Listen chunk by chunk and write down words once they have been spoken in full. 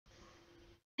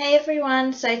Hey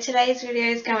everyone, so today's video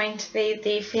is going to be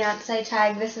the fiance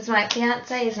tag. This is my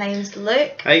fiance, his name's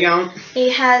Luke. How you going?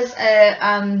 He has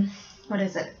a, what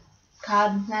is it,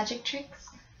 card magic tricks?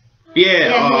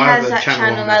 Yeah, he I has have a that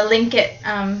channel. I'll link it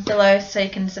below so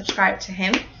you can subscribe to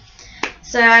him.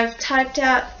 So I've typed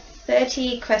out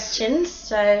 30 questions,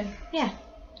 so yeah.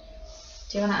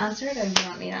 Do you want to answer it or do you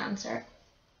want me to answer it?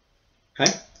 Hey?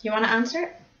 You want to answer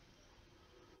it?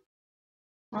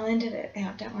 I'll end it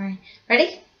out, don't worry.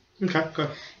 Ready? Okay, go.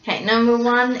 Okay, number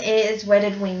 1 is where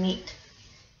did we meet?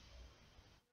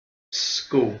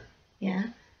 School. Yeah.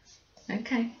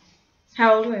 Okay.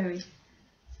 How old were we?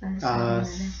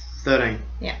 13.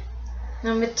 Yeah.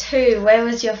 Number 2, where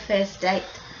was your first date?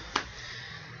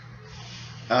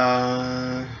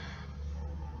 I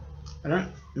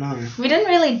don't know. We didn't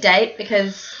really date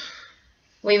because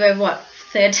we were,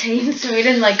 13, so we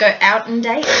didn't go out and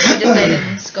date. We just dated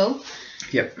in school.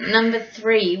 Yep. Number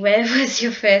 3, where was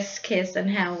your first kiss and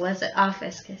how was it our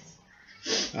first kiss?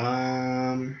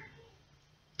 Don't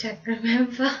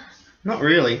remember. Not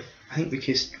really. I think we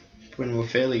kissed when we were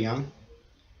fairly young.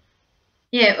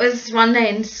 Yeah, it was one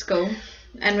day in school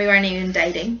and we weren't even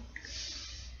dating.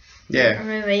 Yeah. I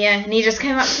remember, yeah, and he just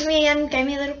came up to me and gave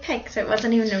me a little peck, so it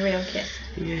wasn't even a real kiss.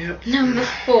 Yep. Number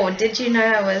 4, did you know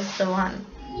I was the one?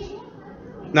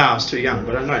 No, I was too young,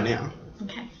 but I know now.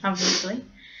 Okay, obviously.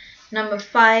 Number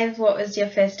 5, what was your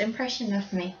first impression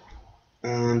of me?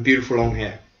 Beautiful long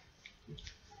hair.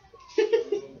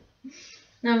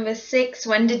 Number 6,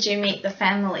 when did you meet the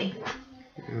family?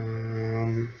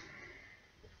 I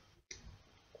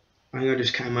think I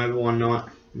just came over one night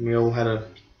and we all had a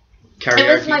karaoke.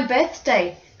 It was my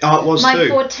birthday. Oh, it was my too.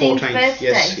 14th birthday.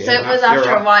 Yes, yeah, so it was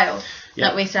after right. a while Yep.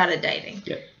 that we started dating.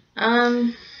 Yep.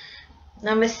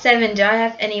 Number 7, do I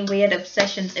have any weird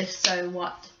obsessions? If so,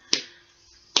 what?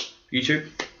 YouTube.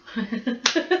 Okay.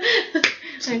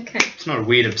 It's not a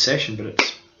weird obsession, but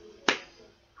it's...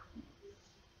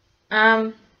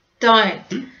 Don't.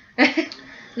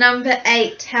 Number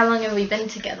 8, how long have we been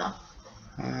together?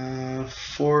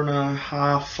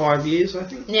 4.5, 5 years, I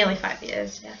think. Nearly 5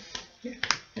 years, yeah.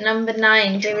 Number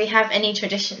 9, do we have any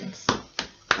traditions?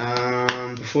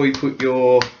 Before you put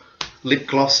your lip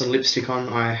gloss and lipstick on,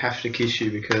 I have to kiss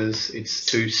you because it's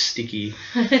too sticky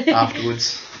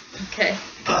afterwards. Okay.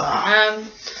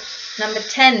 Number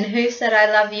 10, who said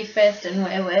I love you first and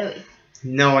where were we?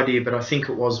 No idea, but I think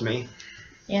it was me.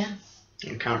 Yeah.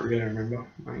 I can't really remember.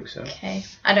 I think so. Okay.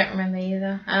 I don't remember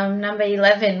either. Number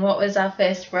 11, what was our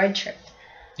first road trip?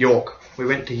 York. We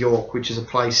went to York, which is a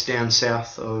place down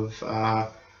south of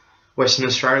Western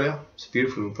Australia. It's a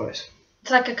beautiful little place.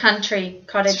 It's like a country,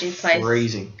 cottagey place.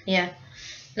 Freezing. Yeah.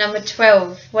 Number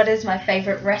 12, what is my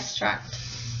favourite restaurant?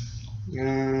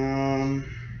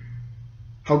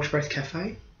 Hog's Breath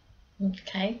Cafe.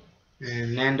 Okay.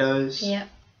 And Nando's. Yep.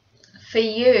 For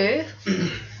you,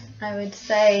 I would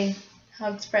say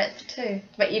Hog's Breath too.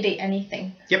 But you'd eat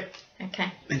anything. Yep.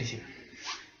 Okay. Anything.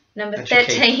 Number That's your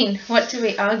 13, what do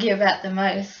we argue about the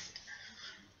most?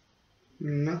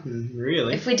 Nothing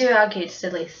really. If we do argue, it's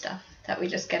silly stuff that we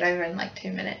just get over in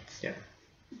 2 minutes.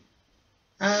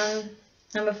 Yeah.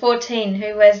 Number 14,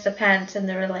 who wears the pants in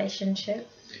the relationship?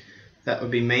 That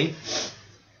would be me.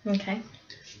 Okay.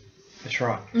 That's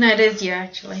right. No, it is you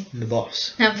actually. I'm the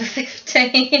boss. Number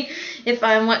 15, if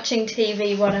I'm watching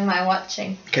TV, what am I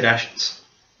watching? Kardashians.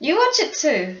 You watch it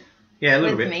too. Yeah, a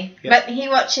little with bit. me. Yep. But he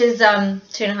watches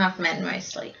 2.5 Men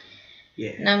mostly.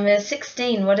 Yeah. Number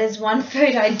 16, what is one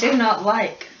food I do not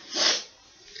like?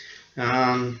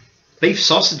 Beef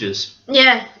sausages.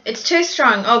 Yeah, it's too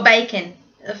strong. Or bacon.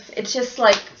 It's just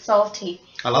salty.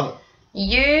 I love it.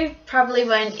 You probably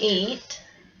won't eat.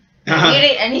 You'd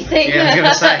eat anything. Yeah, I was going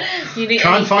to say. You'd eat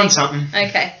Try and anything. find something.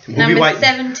 Okay. We'll Number be waiting.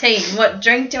 17, what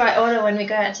drink do I order when we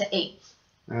go out to eat?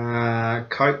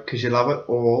 Coke, because you love it,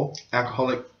 or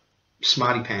alcoholic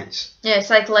Smarty Pants. Yeah, it's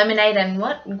like lemonade and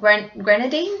what?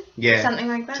 Grenadine? Yeah. Something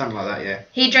like that? Something like that, yeah.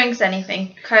 He drinks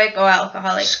anything. Coke or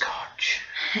alcoholic. Scotch.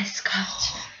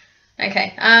 Scotch.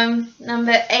 Okay.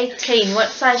 Number 18. What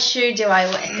size shoe do I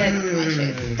wear? Don't look at my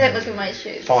shoes. Don't look at my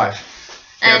shoes. 5.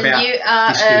 And They're about you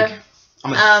are this big.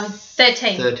 I'm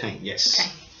 13. 13, yes. Okay.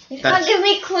 You can't give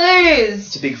me clues.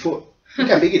 It's a big foot. Look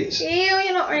how big it is. Ew,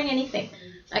 you're not wearing anything.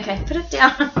 Okay, put it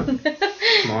down.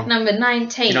 Come on. Number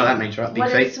 19. You know what that means, right? Big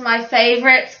What feet. is my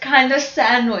favourite kind of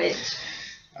sandwich?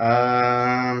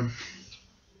 I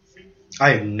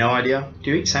have no idea. Do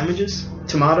you eat sandwiches?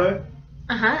 Tomato?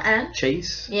 And?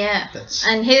 Cheese? Yeah. That's...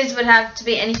 And his would have to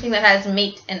be anything that has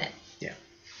meat in it. Yeah.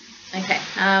 Okay.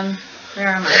 Where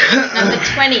am I? Number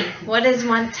 20. What is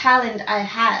one talent I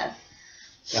have?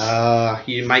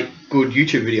 You make good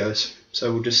YouTube videos.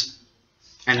 So we'll just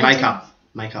And I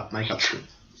makeup. Makeup's good.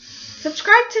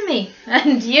 Subscribe to me.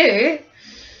 And you,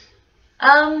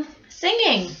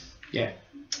 singing. Yeah.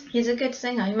 He's a good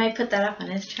singer. He may put that up on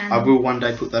his channel. I will one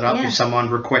day put that up. Yeah. If someone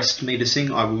requests me to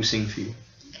sing, I will sing for you.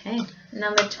 Okay.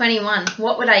 Number 21.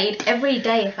 What would I eat every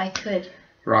day if I could?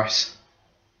 Rice.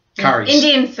 Curries.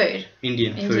 Indian food.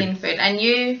 Indian food. And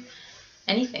you,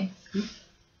 anything.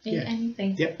 Yeah.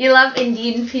 Anything. Yep. You love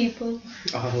Indian people.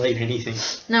 I'll eat anything.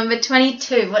 Number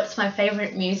 22. What's my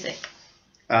favourite music?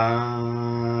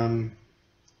 Anything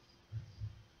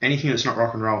that's not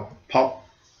rock and roll. Pop,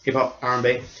 hip hop,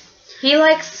 R&B. He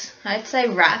likes, I'd say,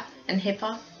 rap and hip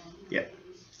hop. Yep.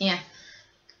 Yeah.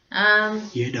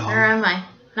 You know. Where am I?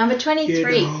 Number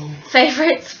 23. You know.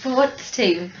 Favourite sports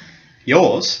team.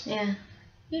 Yours? Yeah.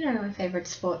 You know my favourite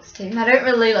sports team. I don't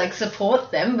really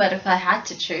support them, but if I had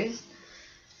to choose.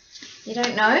 You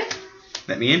don't know?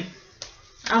 Let me in.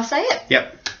 I'll say it.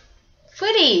 Yep.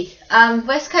 Footy.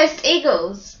 West Coast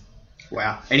Eagles.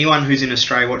 Wow. Anyone who's in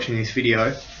Australia watching this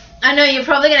video, I know you're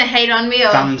probably going to hate on me or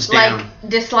thumbs down.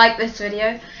 Dislike this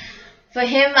video. For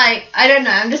him, I don't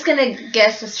know. I'm just going to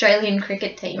guess Australian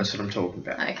cricket team. That's what I'm talking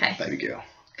about. Okay. Baby girl.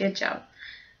 Good job.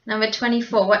 Number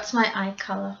 24. What's my eye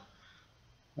colour?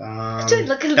 Dude,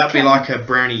 look at that'd be like a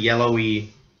browny,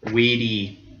 yellowy,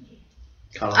 weedy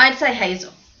colour. I'd say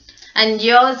hazel. And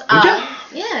yours are...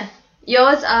 Yeah.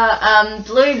 Yours are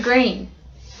blue-green.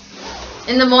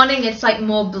 In the morning, it's like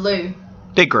more blue.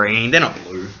 They're green. They're not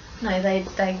blue. No, they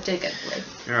do get blue.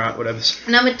 Alright, whatever.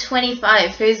 Number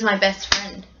 25. Who's my best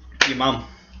friend? Your mum.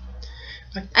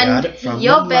 I And got it from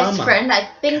your my best mama. friend, I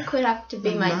think, would have to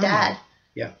be my Mama. dad.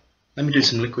 Yeah. Let me do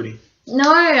some liquidy.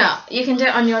 No, you can do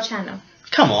it on your channel.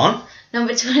 Come on.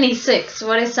 Number 26.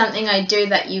 What is something I do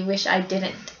that you wish I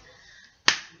didn't?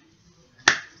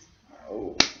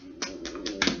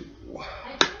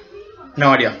 No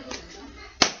idea.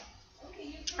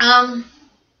 I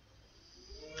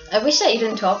wish that you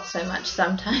didn't talk so much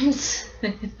sometimes.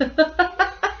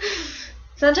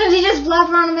 Sometimes you just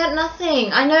blabber on about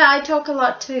nothing. I know I talk a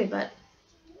lot too, but...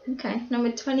 Okay,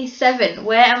 number 27.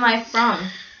 Where am I from?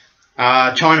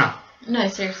 China. No,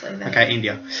 seriously though. Okay,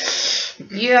 India.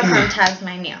 You are from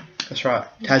Tasmania. That's right.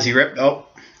 Tassie rep. Oh.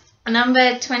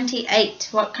 Number 28.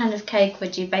 What kind of cake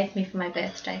would you bake me for my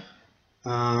birthday?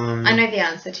 I know the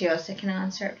answer to yours, so can I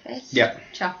answer it first? Yep.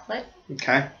 Chocolate.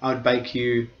 Okay, I'd bake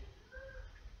you...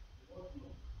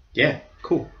 Yeah,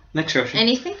 cool. Next question.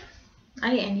 Anything?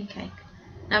 I eat any cake.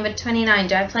 Number 29.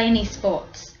 Do I play any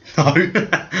sports? No. I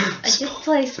did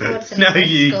play sports in No, high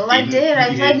you school. I didn't. did. I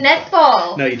You played didn't.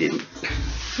 netball. No, you didn't.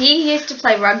 He used to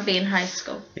play rugby in high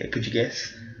school. Yeah, could you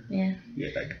guess? Yeah. Yeah,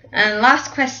 babe. And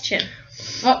last question.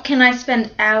 What can I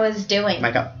spend hours doing?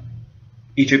 Makeup.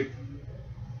 YouTube.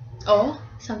 Or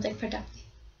something productive.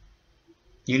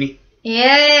 Uni.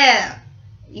 Yeah.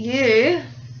 You.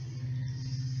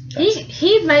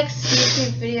 He makes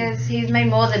YouTube videos. He's made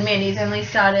more than me and he's only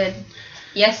started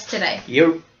yesterday.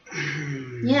 You.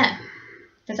 Yeah.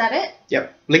 Is that it?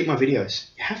 Yep. Link my videos.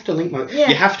 You have to link my... Yeah.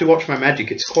 You have to watch my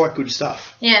magic. It's quite good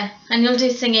stuff. Yeah. And you'll do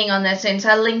singing on there soon. So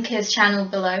I'll link his channel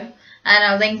below. And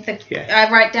I'll link the... Yeah.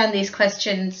 I write down these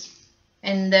questions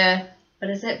in the...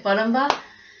 What is it? Bottom bar?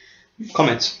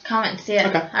 Comments. Comments, yeah.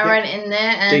 Okay, I write it in there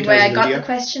and Details where of I the got video. the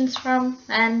questions from.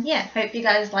 And yeah, hope you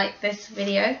guys like this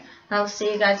video. I'll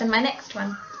see you guys in my next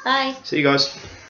one. Bye. See you guys.